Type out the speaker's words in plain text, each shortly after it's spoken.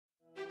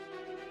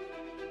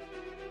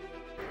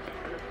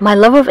My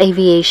love of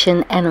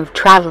aviation and of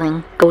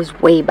traveling goes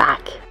way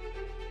back.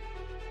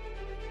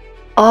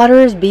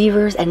 Otters,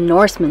 beavers, and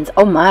Norsemans,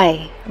 oh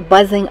my,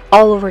 buzzing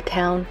all over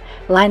town,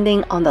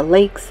 landing on the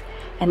lakes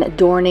and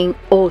adorning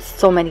oh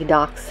so many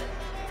docks.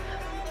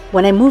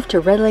 When I moved to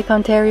Red Lake,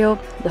 Ontario,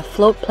 the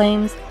float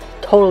planes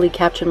totally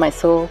captured my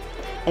soul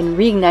and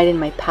reignited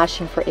my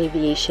passion for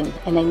aviation,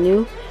 and I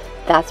knew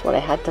that's what I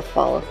had to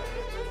follow.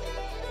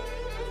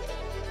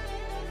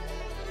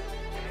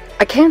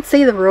 I can't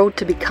say the road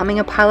to becoming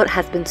a pilot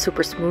has been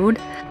super smooth.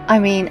 I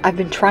mean, I've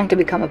been trying to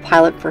become a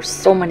pilot for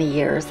so many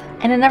years,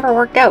 and it never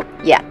worked out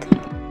yet.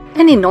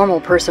 Any normal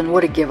person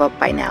would have given up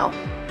by now,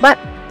 but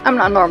I'm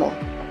not normal,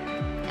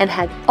 and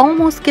had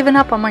almost given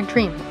up on my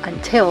dream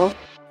until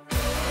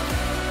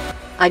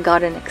I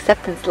got an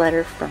acceptance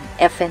letter from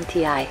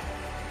FNTI.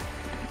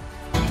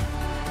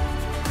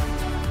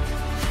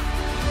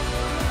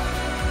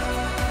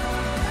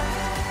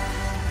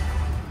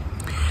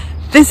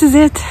 This is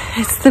it.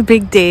 It's the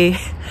big day.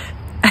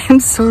 I am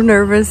so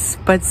nervous,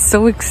 but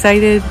so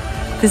excited.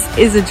 This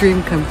is a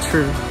dream come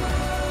true.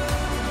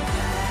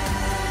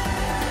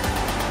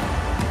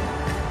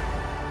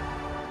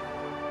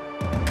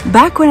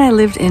 Back when I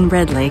lived in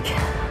Red Lake,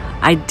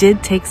 I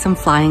did take some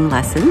flying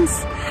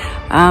lessons,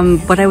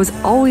 but I was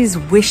always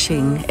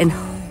wishing and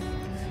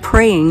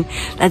praying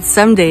that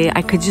someday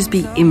I could just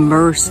be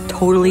immersed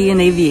totally in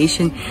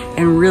aviation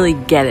and really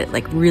get it,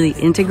 like really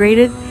integrate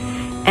it.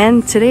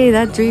 And today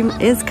that dream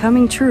is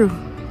coming true.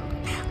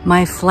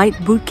 My flight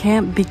boot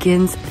camp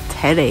begins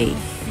today.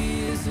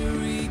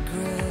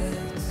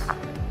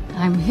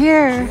 I'm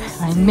here.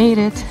 I made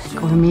it.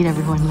 Go and meet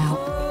everyone now.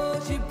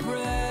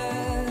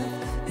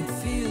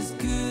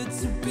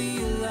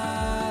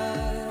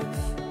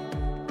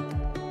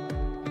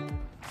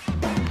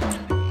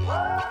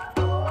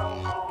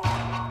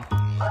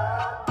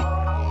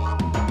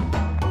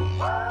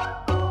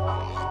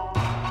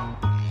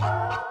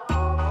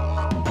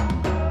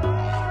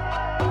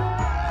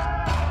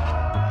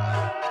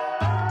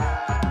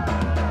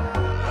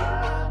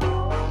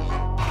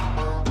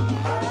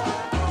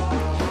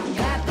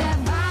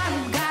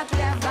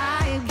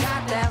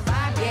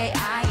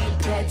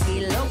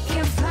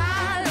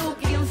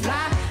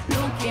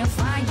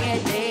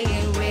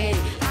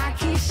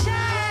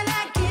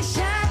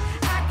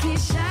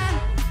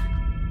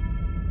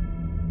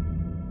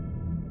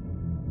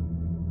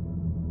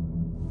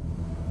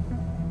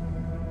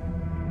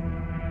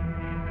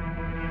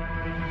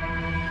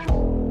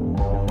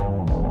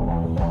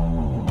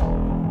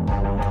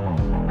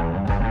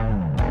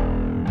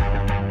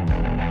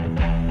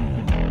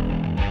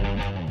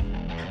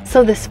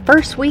 So this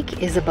first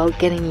week is about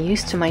getting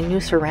used to my new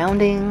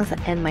surroundings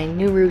and my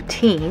new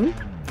routine.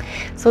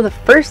 So the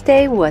first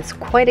day was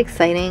quite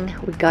exciting.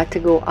 We got to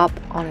go up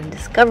on a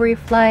discovery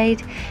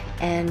flight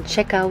and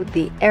check out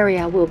the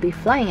area we'll be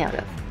flying out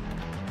of.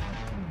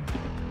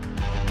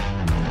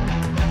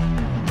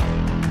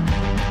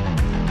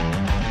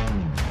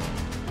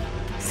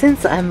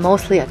 Since I'm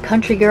mostly a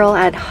country girl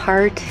at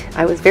heart,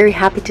 I was very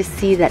happy to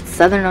see that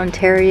Southern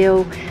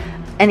Ontario,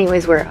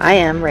 anyways where I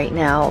am right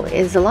now,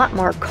 is a lot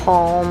more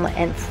calm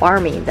and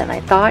farmy than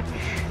I thought.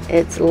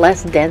 It's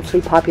less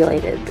densely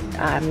populated.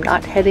 I'm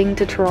not heading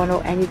to Toronto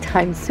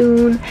anytime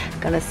soon. I'm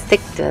gonna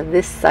stick to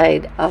this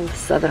side of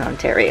Southern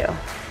Ontario.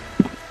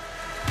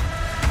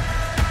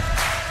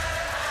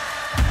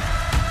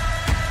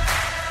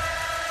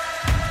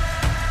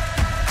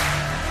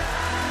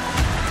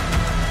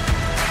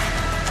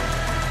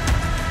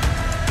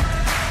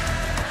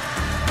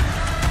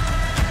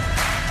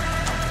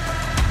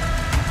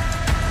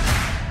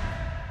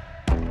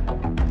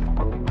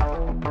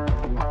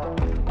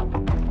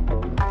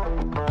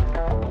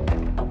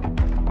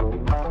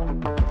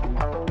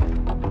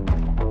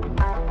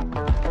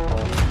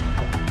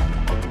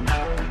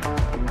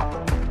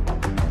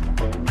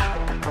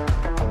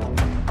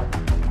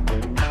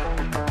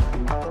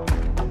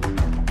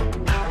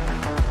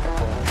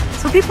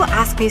 So people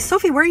ask me,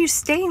 Sophie, where are you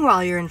staying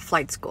while you're in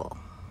flight school?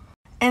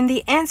 And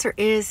the answer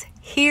is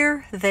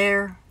here,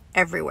 there,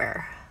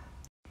 everywhere.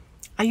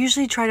 I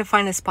usually try to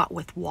find a spot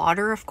with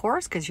water, of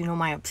course, because you know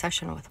my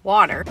obsession with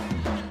water.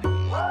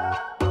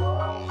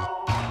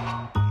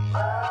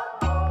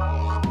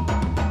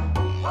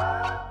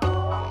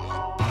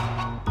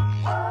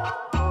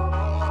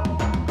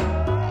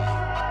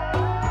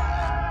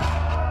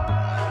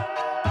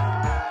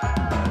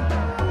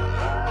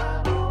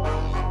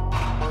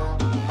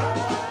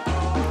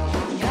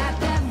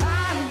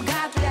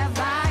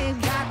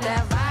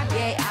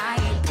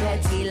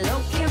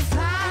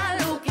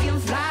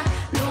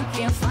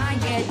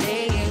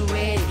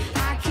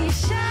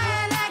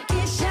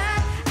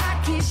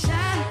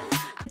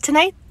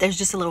 Tonight, there's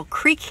just a little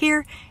creek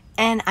here,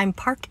 and I'm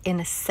parked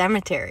in a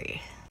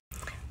cemetery.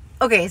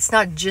 Okay, it's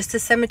not just a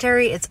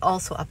cemetery, it's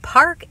also a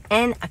park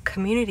and a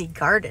community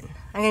garden.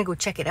 I'm gonna go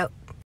check it out.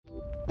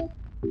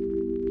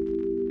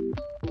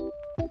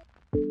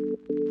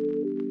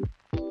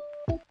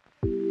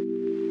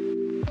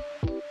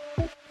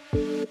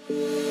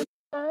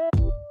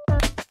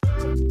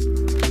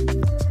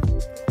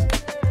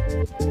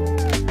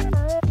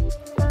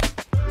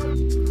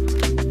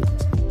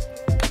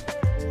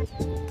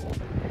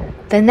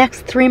 The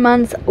next 3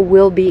 months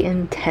will be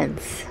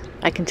intense.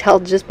 I can tell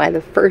just by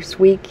the first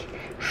week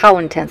how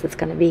intense it's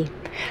going to be.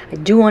 I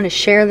do want to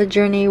share the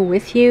journey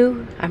with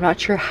you. I'm not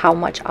sure how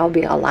much I'll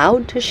be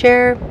allowed to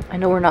share. I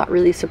know we're not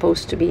really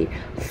supposed to be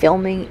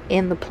filming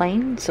in the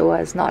plane so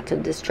as not to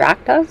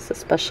distract us,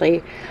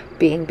 especially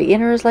being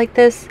beginners like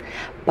this,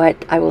 but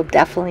I will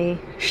definitely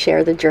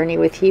share the journey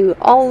with you,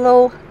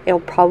 although it'll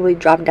probably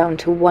drop down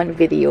to one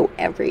video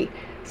every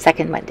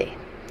second Monday.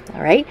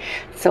 All right,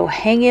 so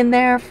hang in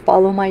there,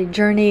 follow my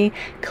journey,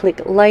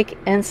 click like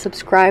and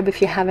subscribe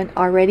if you haven't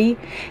already.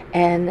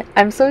 And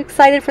I'm so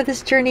excited for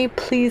this journey.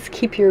 Please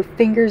keep your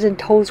fingers and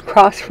toes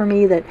crossed for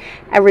me that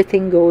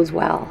everything goes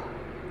well.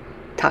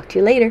 Talk to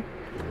you later.